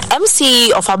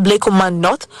 MC of Ablekuma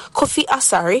North, Kofi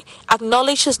Asare,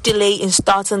 acknowledges delay in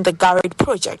starting the Garrett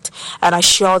project and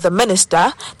assured the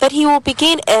minister that he will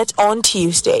begin it on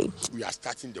Tuesday. We are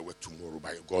starting the work tomorrow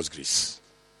by God's grace.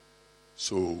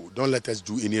 So don't let us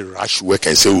do any rush work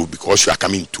and say, oh, because you are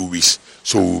coming in 2 weeks,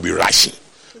 so we will be rushing.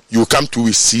 You come 2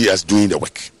 weeks, see us doing the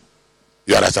work.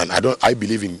 You understand? I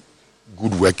believe in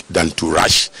good work than to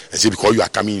rush and say because you are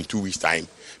coming in 2 weeks' time.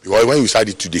 Because when you start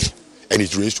it today and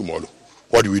it rains tomorrow,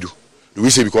 what do we do? Do we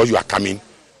say because you are coming,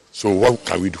 so what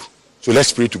can we do? So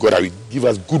let's pray to God that He give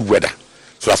us good weather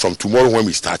so that from tomorrow when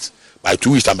we start, by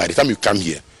 2 weeks time, by the time you come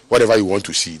here, whatever you want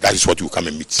to see, that is what you come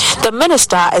and meet. The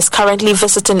minister is currently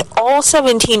visiting all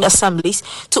 17 assemblies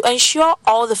to ensure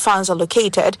all the funds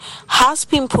allocated has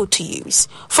been put to use.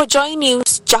 For Joy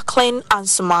News, Jacqueline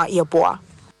Ansuma Yeboah.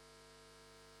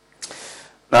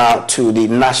 Now to the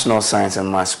National Science and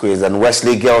Maths Quiz, and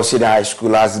Wesley Girls Senior High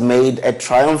School has made a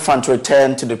triumphant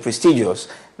return to the prestigious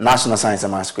National Science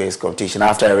and Maths Quiz competition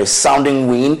after a resounding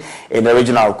win in the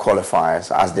regional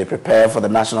qualifiers. As they prepare for the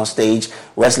national stage,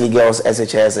 Wesley Girls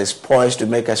SHS is poised to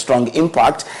make a strong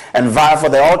impact and vie for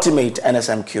the ultimate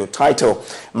NSMQ title.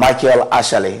 Michael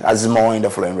Ashley has more in the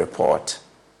following report.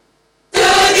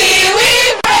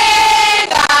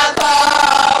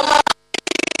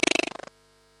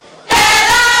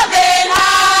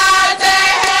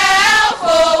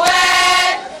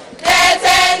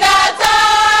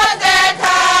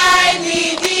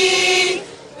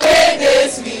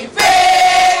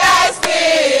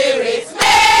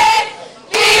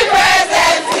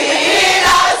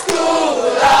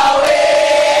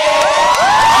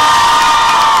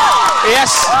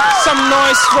 Some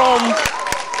noise from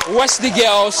Wesley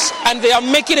Girls, and they are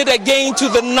making it again to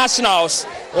the nationals.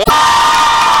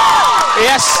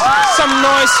 Yes, some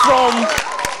noise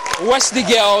from Wesley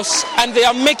Girls, and they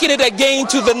are making it again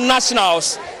to the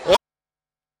nationals.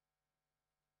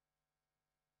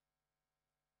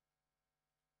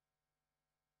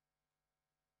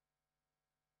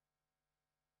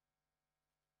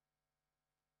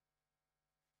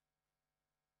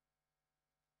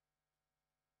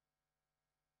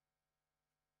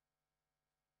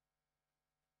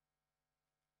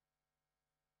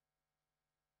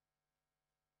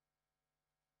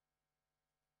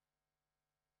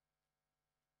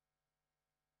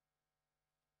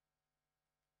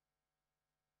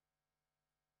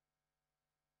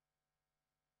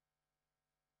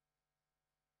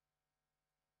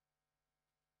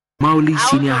 Mauli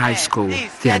Senior High School,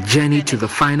 their journey to the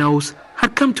finals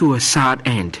had come to a sad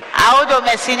end.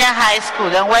 Audome Senior High School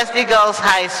and Wesley Girls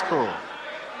High School.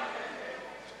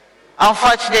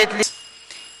 Unfortunately,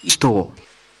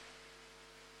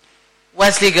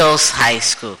 Wesley Girls High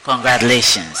School,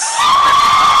 congratulations.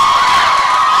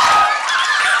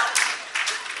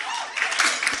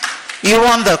 You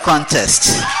won the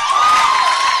contest.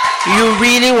 You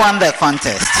really won the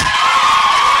contest.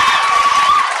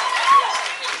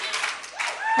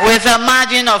 With a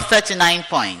margin of 39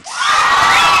 points.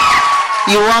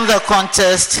 You won the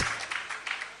contest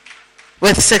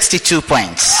with 62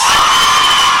 points.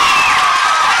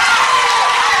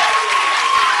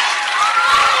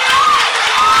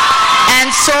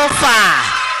 And so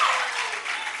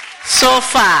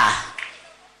far,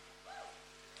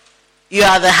 you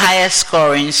are the highest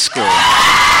scoring school.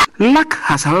 Luck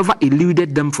has, however,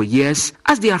 eluded them for years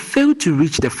as they have failed to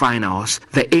reach the finals.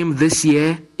 The aim this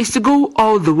year is to go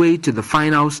all the way to the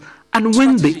finals and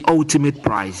win the ultimate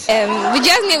prize. We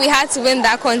just knew we had to win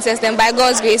that contest, and by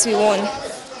God's grace, we won.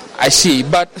 I see,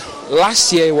 but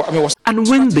last year, was and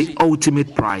win the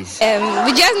ultimate prize.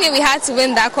 We just knew we had to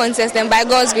win that contest, and by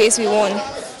God's grace, we won.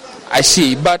 I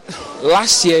see, but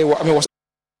last year, was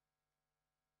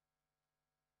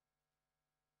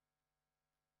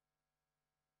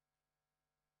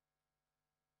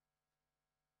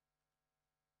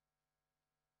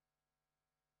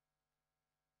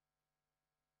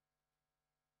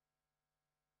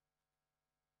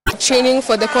training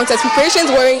for the contest.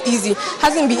 Preparations weren't easy.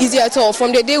 Hasn't been easy at all.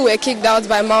 From the day we were kicked out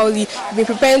by Maoli, we've been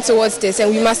preparing towards this, and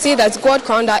we must say that God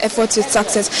crowned our efforts with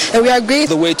success, and we are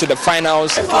grateful. The way to the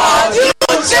finals. For you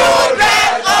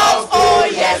children of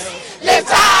yes, lift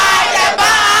high the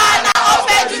banner of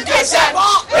education,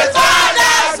 with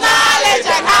honors, knowledge,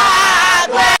 and hard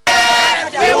work.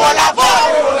 We will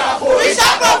afford, we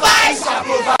shall provide,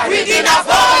 within our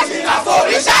force,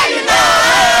 we shall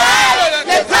unite.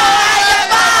 Lift high the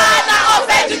banner of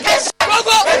education,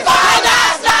 with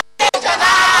honors, knowledge, and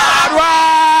hard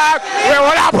work. We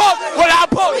will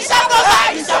afford, we shall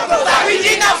provide,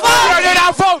 within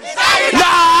our force.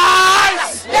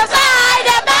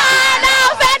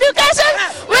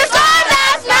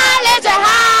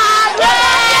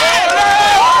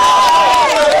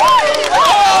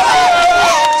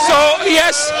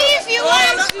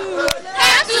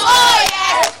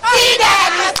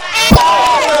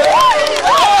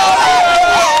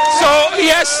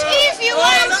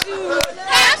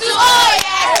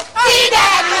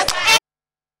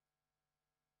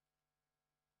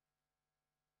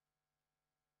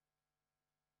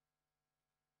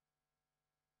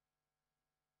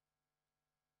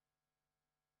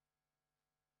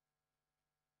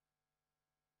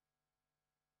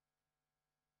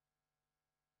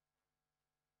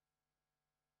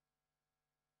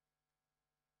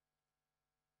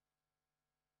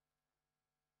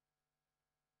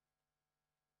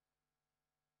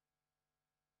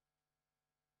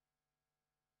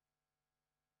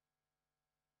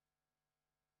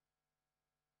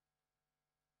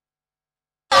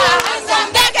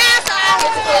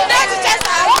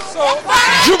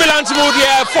 Jubilant mood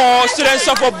here for students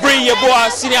of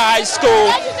Livelihood Senior High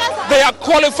School. They are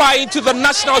qualifying to the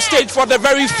national stage for the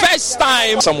very first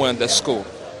time somewhere in the school.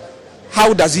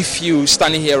 How does it feel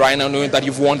standing here right now knowing that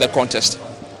you've won the contest?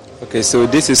 Okay, so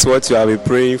this is what we have been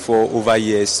praying for over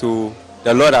years. So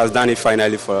the Lord has done it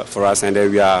finally for us, and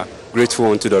we are grateful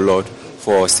unto the Lord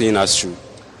for seeing us through.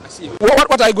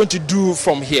 What are you going to do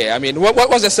from here? I mean,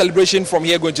 what's the celebration from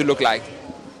here going to look like?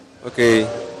 Okay,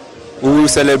 we will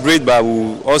celebrate, but we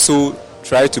will also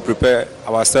try to prepare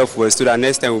ourselves well so that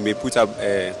next time we may put up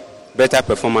a better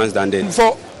performance than then.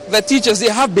 For the teachers, they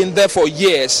have been there for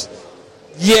years.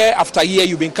 Year after year,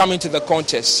 you've been coming to the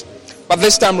contest. But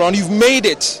this time around, you've made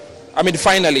it. I mean,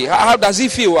 finally. How does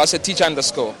it feel as a teacher in the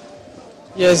school?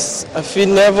 Yes, I feel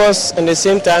nervous and at the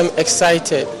same time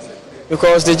excited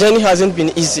because the journey hasn't been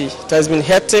easy. It has been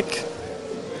hectic,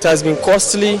 it has been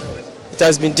costly, it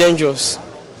has been dangerous.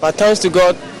 But thanks to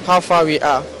God, how far we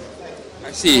are.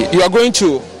 I see. You are going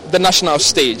to the national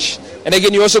stage. And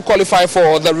again, you also qualify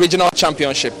for the regional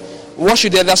championship. What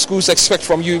should the other schools expect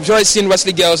from you? You've already seen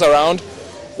Wesley girls around.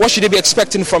 What should they be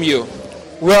expecting from you?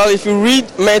 Well, if you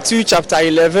read Matthew chapter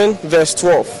 11, verse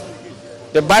 12,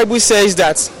 the Bible says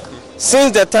that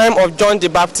since the time of John the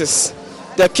Baptist,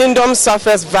 the kingdom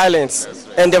suffers violence,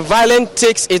 and the violent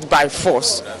takes it by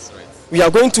force. We are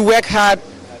going to work hard,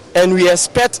 and we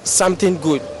expect something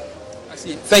good. I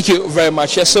see. Thank you very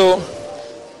much. Yeah, so,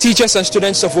 teachers and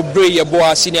students of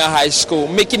Livelihood Senior High School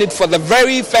making it for the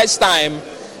very first time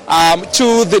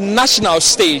to the national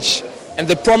stage, and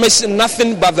they promise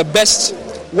nothing but the best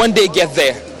when they get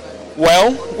there.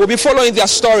 Well, we'll be following their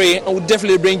story, and we'll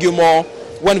definitely bring you more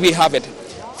when we have it.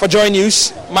 For Joy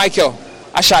News, Michael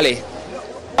Ashale.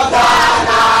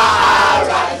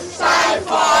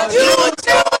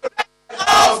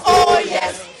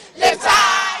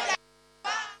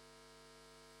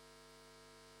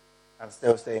 I'm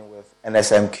still staying with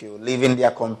NSMQ, leaving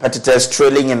their competitors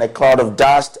trailing in a cloud of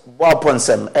dust.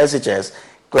 Waponsem SHS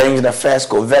claims the first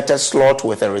coveted slot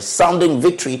with a resounding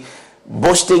victory,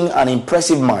 boasting an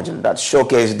impressive margin that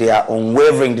showcased their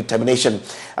unwavering determination.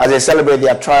 As they celebrate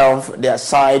their triumph, their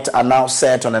sights are now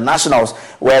set on the nationals,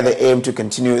 where they aim to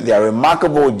continue their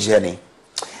remarkable journey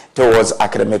towards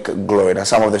academic glory. Now,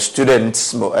 some of the students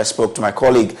spoke to my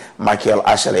colleague Michael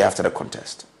Ashley after the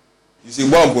contest. You see,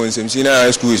 Waponsem Senior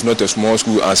High School is not a small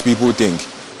school as people think.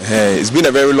 It's been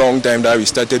a very long time that we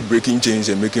started breaking chains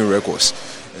and making records.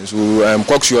 And so I'm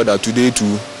quite sure that today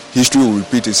too, history will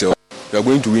repeat itself. We are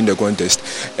going to win the contest.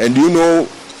 And you know,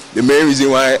 the main reason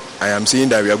why I am saying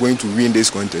that we are going to win this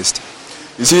contest.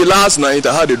 You see, last night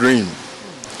I had a dream.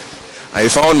 I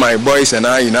found my boys and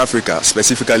I in Africa,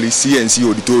 specifically CNC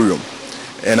Auditorium.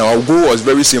 And our goal was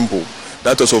very simple.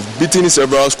 That was of beating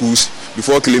several schools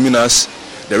before claiming us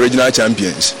the regional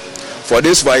champions. For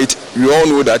this fight, we all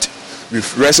know that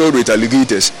we've wrestled with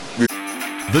alligators.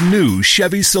 The new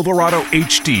Chevy Silverado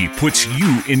HD puts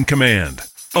you in command.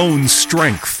 Own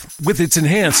strength with its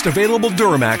enhanced available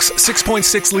Duramax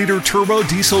 6.6-liter turbo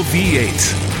diesel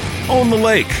V8. Own the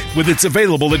lake with its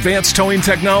available advanced towing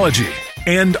technology.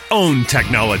 And own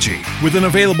technology with an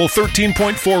available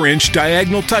 13.4-inch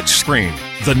diagonal touchscreen.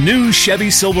 The new Chevy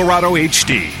Silverado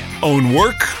HD. Own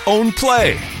work, own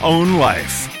play, own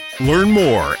life. Learn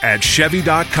more at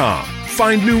Chevy.com.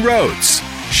 Find new roads.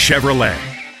 Chevrolet.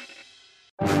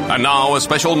 And now a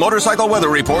special motorcycle weather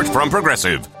report from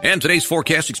Progressive. And today's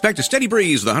forecast, expect a steady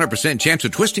breeze with a 100% chance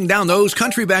of twisting down those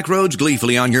country back roads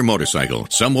gleefully on your motorcycle.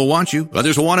 Some will want you,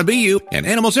 others will want to be you, and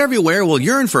animals everywhere will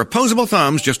yearn for opposable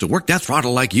thumbs just to work that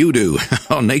throttle like you do.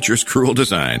 Oh, nature's cruel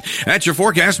design. That's your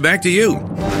forecast. Back to you.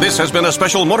 This has been a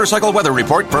special motorcycle weather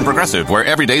report from Progressive, where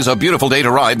every day's a beautiful day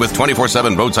to ride with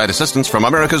 24/7 roadside assistance from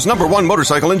America's #1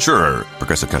 motorcycle insurer.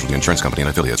 Progressive Casualty Insurance Company and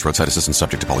affiliates. Roadside assistance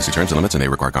subject to policy terms and limits and may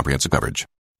require comprehensive coverage.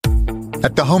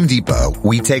 At the Home Depot,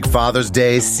 we take Father's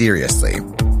Day seriously.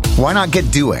 Why not get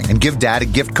doing and give Dad a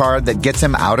gift card that gets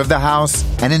him out of the house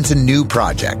and into new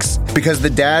projects? Because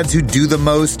the dads who do the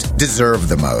most deserve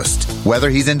the most, whether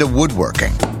he's into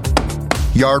woodworking,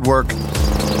 yard work,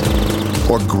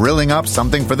 or grilling up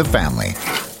something for the family.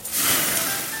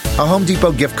 A Home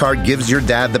Depot gift card gives your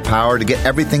dad the power to get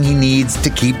everything he needs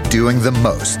to keep doing the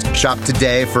most. Shop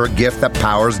today for a gift that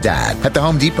powers Dad at the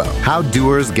Home Depot. How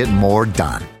doers get more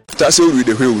done. Tussle with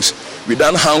the wheels. We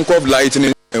done handcuff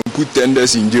lightning and put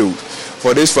tenders in jail.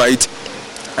 For this fight,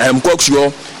 I am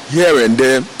cocksure here and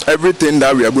there, everything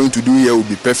that we are going to do here will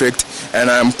be perfect, and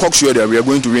I am cocksure that we are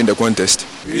going to win the contest.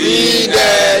 We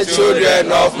the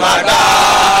children of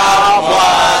Madam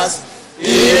was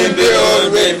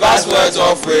imbued with vast words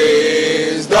of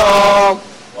wisdom.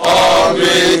 All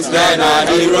great men and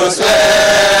heroes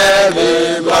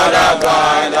every brother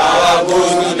blind, our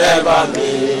goals never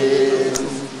meet.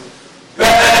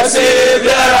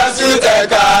 Perseverance to the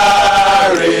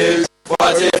courage,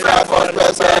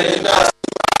 45% in us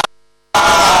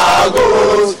our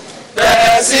goals.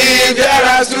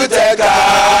 Perseverance to the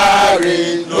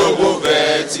courage, no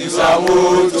movement is a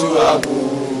move to a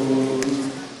goal.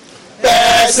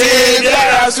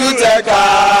 Perseverance to the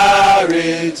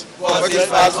courage,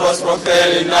 45 was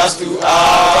propelling us to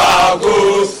our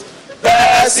goals.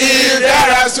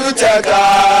 Perseverance to take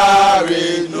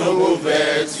courage, no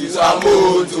movement is a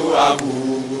move to a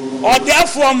move.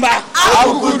 Odefomba,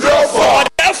 Akukudrofo,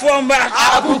 Odefomba,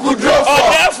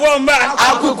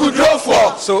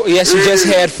 Akukudrofo. So yes, you just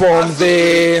heard from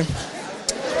the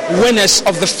winners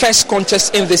of the first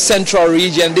contest in the Central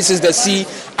Region. This is the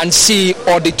C&C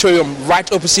Auditorium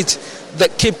right opposite the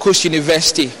Cape Coast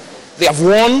University. They have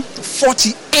won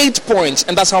 48 points,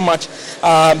 and that's how much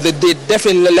they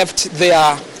definitely left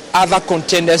their other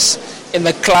contenders in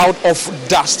the cloud of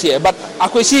dust here. But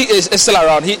Akwesi is still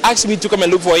around. He asked me to come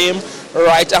and look for him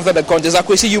right after the contest.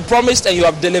 Akwesi, you promised and you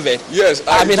have delivered. Yes.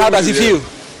 I mean, how does he feel?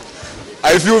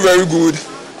 I feel very good.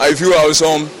 I feel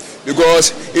awesome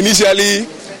because initially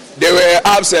there were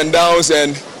ups and downs,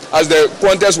 and as the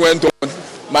contest went on,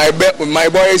 my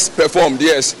boys performed,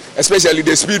 yes, especially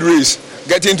the speed race.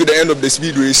 Getting to the end of the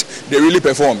speed race, they really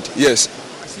performed, yes.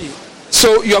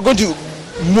 So you are going to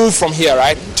move from here,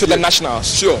 right, to the nationals?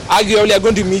 Sure. Arguably, you are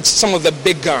going to meet some of the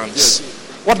big guns. Yes.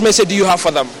 What message do you have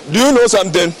for them? Do you know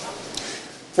something?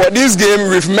 For this game,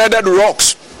 we've murdered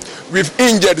rocks, we've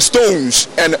injured stones,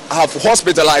 and have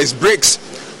hospitalized bricks.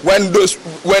 When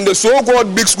the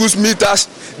so-called big schools meet us,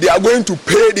 they are going to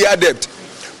pay their debt.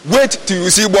 Wait till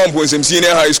you see Bombos in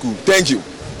senior high school. Thank you.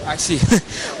 I see.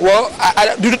 Well,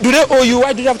 do they owe you?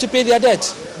 Why do they have to pay their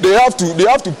debt? They have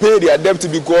to pay their debt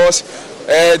because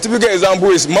typical example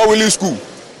is Mawili School.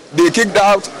 They kicked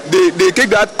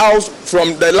that out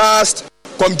from the last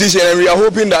competition, and we are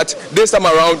hoping that this time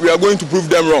around we are going to prove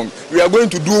them wrong. We are going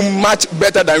to do much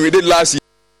better than we did last year.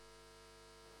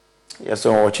 Yes,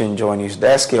 so watching Joy News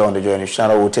Desk here on the Joy News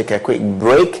channel. We'll take a quick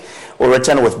break. We'll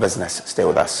return with business. Stay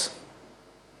with us.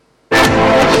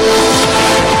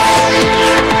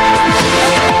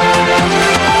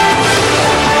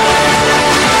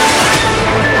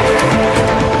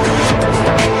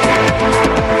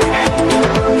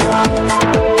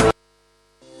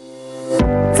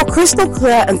 For crystal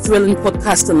clear and thrilling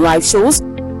podcasts and live shows,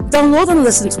 download and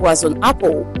listen to us on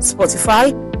Apple,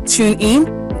 Spotify, TuneIn,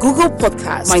 Google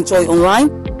Podcasts, MyJoy Online,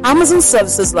 Amazon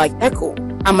services like Echo,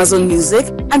 Amazon Music,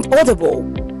 and Audible,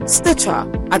 Stitcher,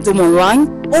 Adom Online,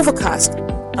 Overcast,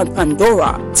 and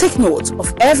Pandora. Take note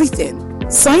of everything.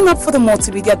 Sign up for the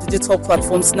multimedia digital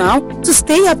platforms now to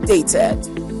stay updated.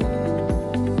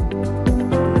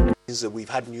 We've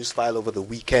had news file over the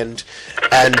weekend,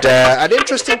 and an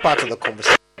interesting part of the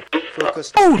conversation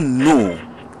focused. Oh no,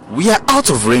 we are out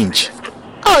of range.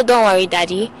 Oh, don't worry,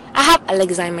 Daddy. I have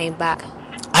Alexa in my bag.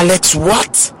 Alex,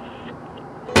 what?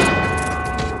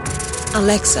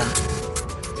 Alexa,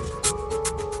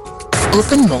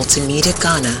 open Multimedia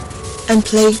Ghana and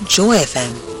play Joy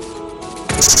FM.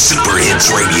 Super Hits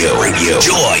Radio,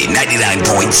 Joy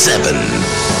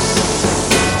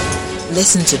 99.7.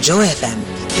 Listen to Joy FM,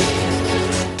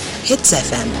 Hits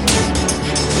FM,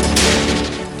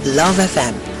 Love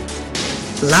FM,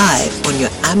 live on your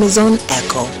Amazon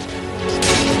Echo.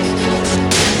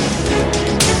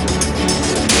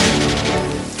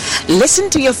 Listen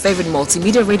to your favorite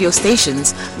multimedia radio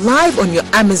stations live on your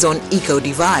Amazon Echo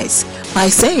device by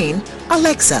saying,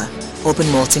 Alexa, open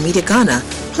Multimedia Ghana,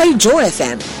 play Joy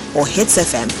FM or Hits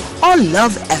FM or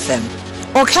Love FM.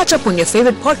 Or catch up on your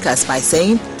favorite podcast by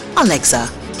saying, Alexa,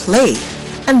 play,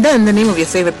 and then the name of your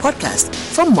favorite podcast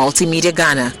from Multimedia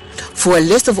Ghana. For a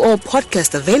list of all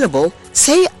podcasts available,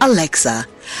 say Alexa.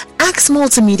 Ask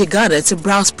Multimedia Ghana to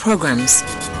browse programs.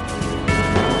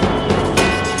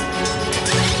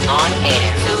 On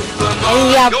air. And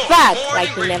we are back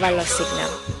like we never lost signal.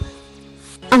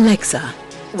 Alexa,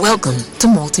 welcome to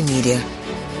Multimedia.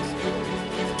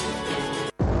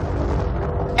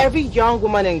 Every young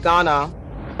woman in Ghana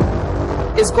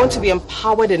is going to be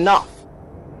empowered enough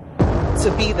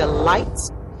to be the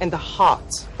light and the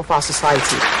heart of our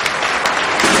society.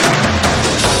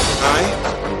 I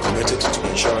am committed to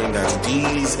ensuring that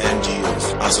these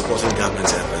NGOs are supporting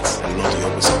government's efforts and not the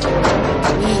opposite.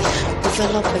 We have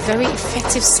developed a very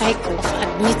effective cycle of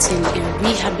admitting and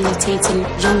rehabilitating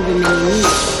young women in need.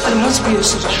 I want to be your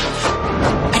soldier.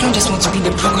 I don't just want to be in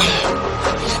the program.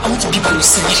 I want to be by your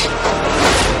side.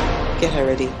 Get her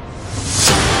ready.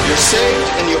 You're saved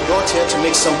and you're brought here to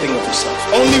make something of yourself.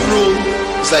 Only rule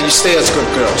is that you stay as good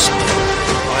girls.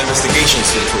 Our investigations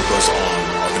still focus on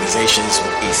organizations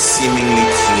with a seemingly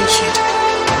clean sheet.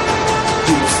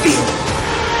 You will fail.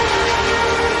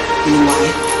 You know why?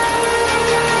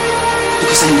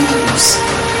 Because I never lose.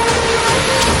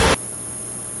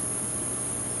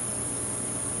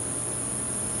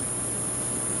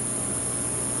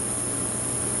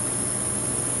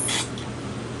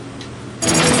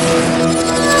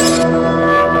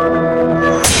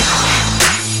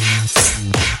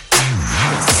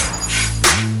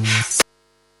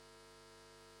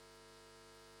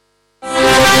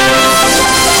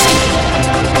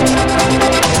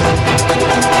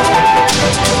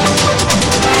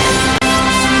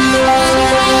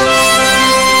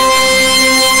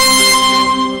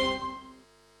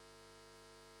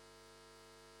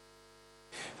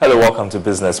 Welcome to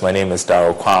business. My name is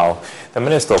Darryl Kwao. The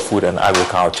Minister of Food and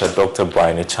Agriculture, Dr.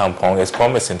 Brian Champong, is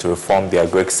promising to reform the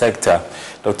agri sector.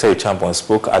 Dr. Champong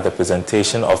spoke at the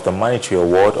presentation of the monetary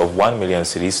award of 1 million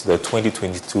cedis to the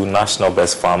 2022 National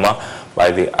Best Farmer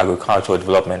by the Agricultural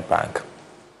Development Bank.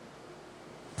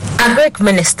 Agric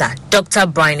Minister Dr.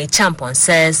 Brian Champong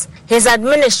says his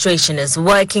administration is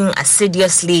working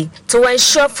assiduously to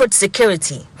ensure food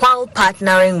security while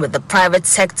partnering with the private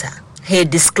sector. He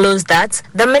disclosed that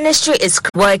the ministry is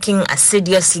working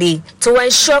assiduously to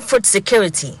ensure food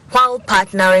security while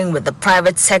partnering with the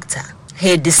private sector.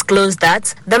 He disclosed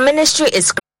that the ministry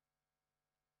is